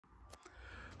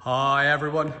Hi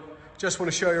everyone, just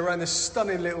want to show you around this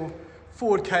stunning little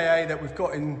Ford KA that we've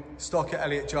got in stock at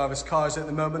Elliott Jarvis Cars at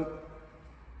the moment.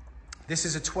 This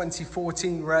is a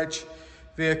 2014 reg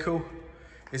vehicle.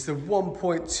 It's the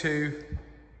 1.2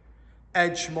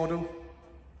 Edge model,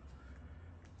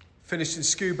 finished in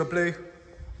scuba blue.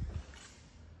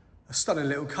 A stunning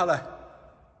little colour.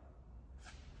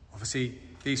 Obviously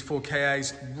these Ford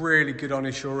KAs really good on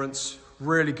insurance,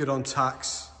 really good on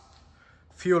tax.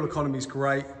 Fuel economy is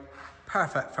great,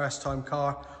 perfect first time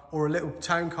car or a little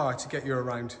town car to get you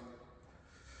around.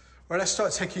 Right, let's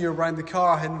start taking you around the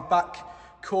car. In the back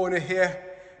corner here,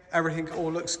 everything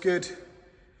all looks good.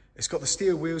 It's got the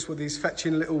steel wheels with these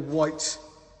fetching little white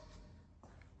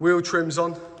wheel trims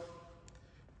on.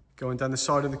 Going down the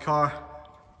side of the car,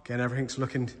 again everything's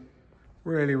looking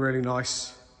really, really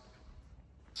nice.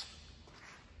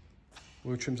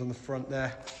 Wheel trims on the front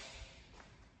there.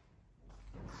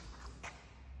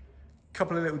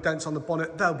 Couple of little dents on the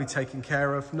bonnet, they'll be taken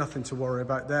care of, nothing to worry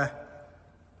about there.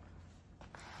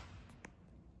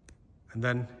 And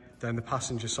then down the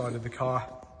passenger side of the car,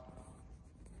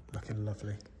 looking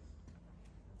lovely.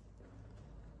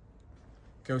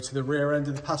 Go to the rear end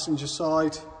of the passenger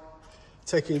side,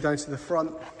 taking you down to the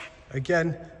front.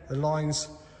 Again, the lines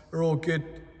are all good,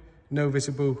 no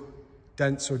visible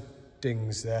dents or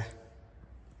dings there.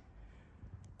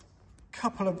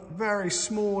 Couple of very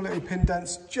small little pin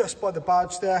dents just by the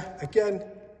badge there. Again,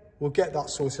 we'll get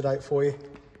that sorted out for you.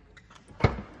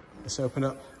 Let's open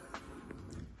up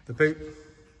the boot.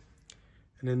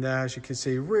 And in there, as you can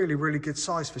see, really, really good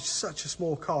size for such a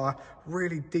small car.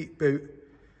 Really deep boot,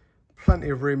 plenty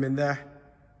of room in there.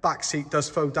 Back seat does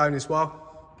fold down as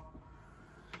well.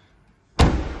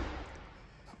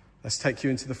 Let's take you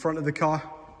into the front of the car.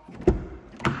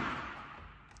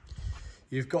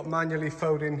 You've got manually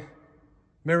folding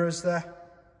mirrors there.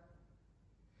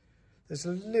 There's a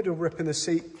little rip in the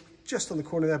seat just on the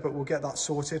corner there, but we'll get that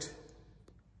sorted.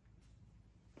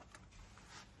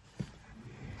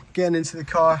 Getting into the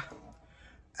car,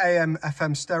 AM,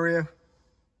 FM stereo,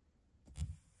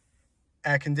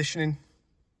 air conditioning,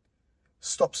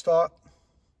 stop start,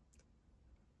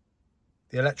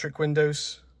 the electric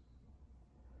windows,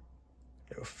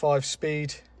 little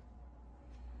 5-speed,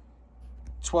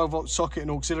 12-volt socket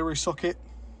and auxiliary socket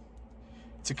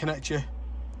to connect your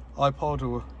iPod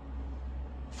or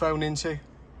phone into.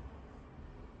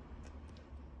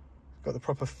 Got the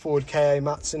proper Ford KA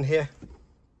mats in here.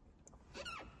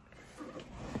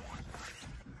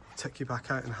 Take you back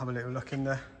out and have a little look in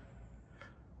there.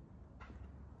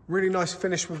 Really nice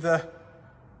finish with the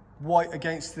white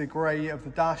against the grey of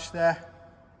the dash there,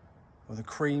 or the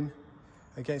cream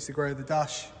against the grey of the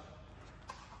dash.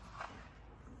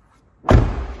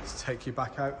 Let's take you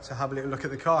back out to have a little look at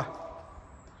the car.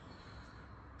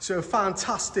 So a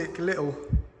fantastic little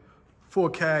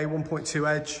 4K 1.2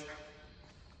 Edge.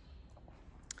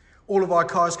 All of our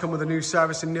cars come with a new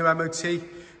service and new MOT.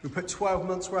 We put 12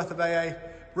 months worth of AA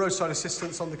roadside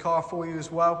assistance on the car for you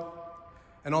as well.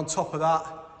 And on top of that,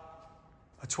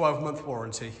 a 12-month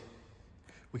warranty.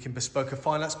 We can bespoke a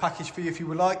finance package for you if you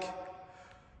would like.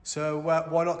 So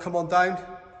why not come on down,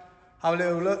 have a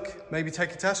little look, maybe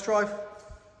take a test drive.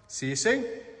 See you soon.